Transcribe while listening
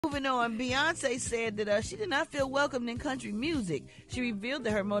Moving on, Beyonce said that she did not feel welcomed in country music. She revealed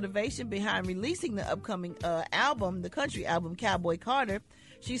that her motivation behind releasing the upcoming album, the country album, Cowboy Carter.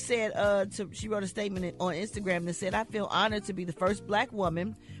 She said, she wrote a statement on Instagram that said, "I feel honored to be the first black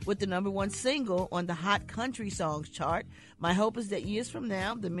woman with the #1 single on the Hot Country Songs chart. My hope is that years from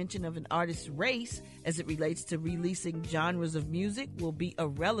now, the mention of an artist's race as it relates to releasing genres of music will be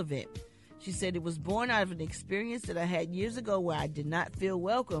irrelevant." She said, "It was born out of an experience that I had years ago where I did not feel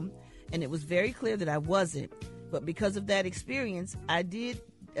welcome, and it was very clear that I wasn't. But because of that experience, I did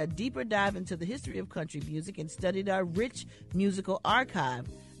a deeper dive into the history of country music and studied our rich musical archive.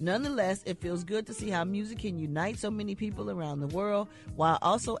 Nonetheless, it feels good to see how music can unite so many people around the world while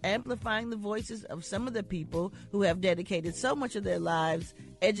also amplifying the voices of some of the people who have dedicated so much of their lives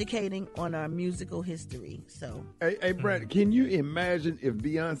educating on our musical history." So, hey Brad, can you imagine if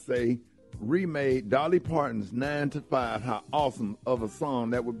Beyonce remade Dolly Parton's 9 to 5, how awesome of a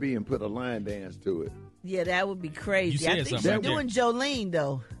song that would be, and put a line dance to it? Yeah, that would be crazy. I think she's right doing Jolene,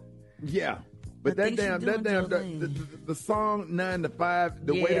 though. Yeah. But the song 9 to 5,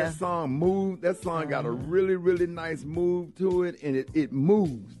 the way that song moved, that song got a really, really nice move to it, and it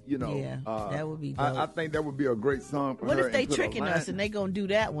moves, you know. Yeah, that would be dope. I think that would be a great song for her. What if they tricking us and they gonna do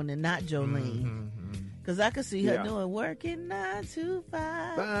that one and not Jolene? Because I could see her doing working 9 to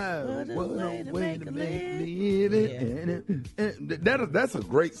 5. What a way to make a living. That's a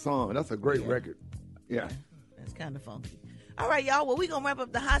great song. That's a great record. Yeah. That's kind of funky. All right, y'all. Well, we're going to wrap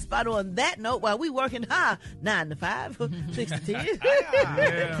up the hot spot on that note while we working high 9 to 5, 6 to 10.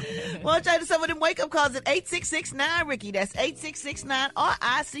 Well, try to some of them wake-up calls at 866-9-RICKEY. That's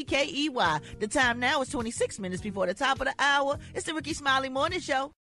 866-9-RICKEY. The time now is 26 minutes before the top of the hour. It's the Rickey Smiley Morning Show.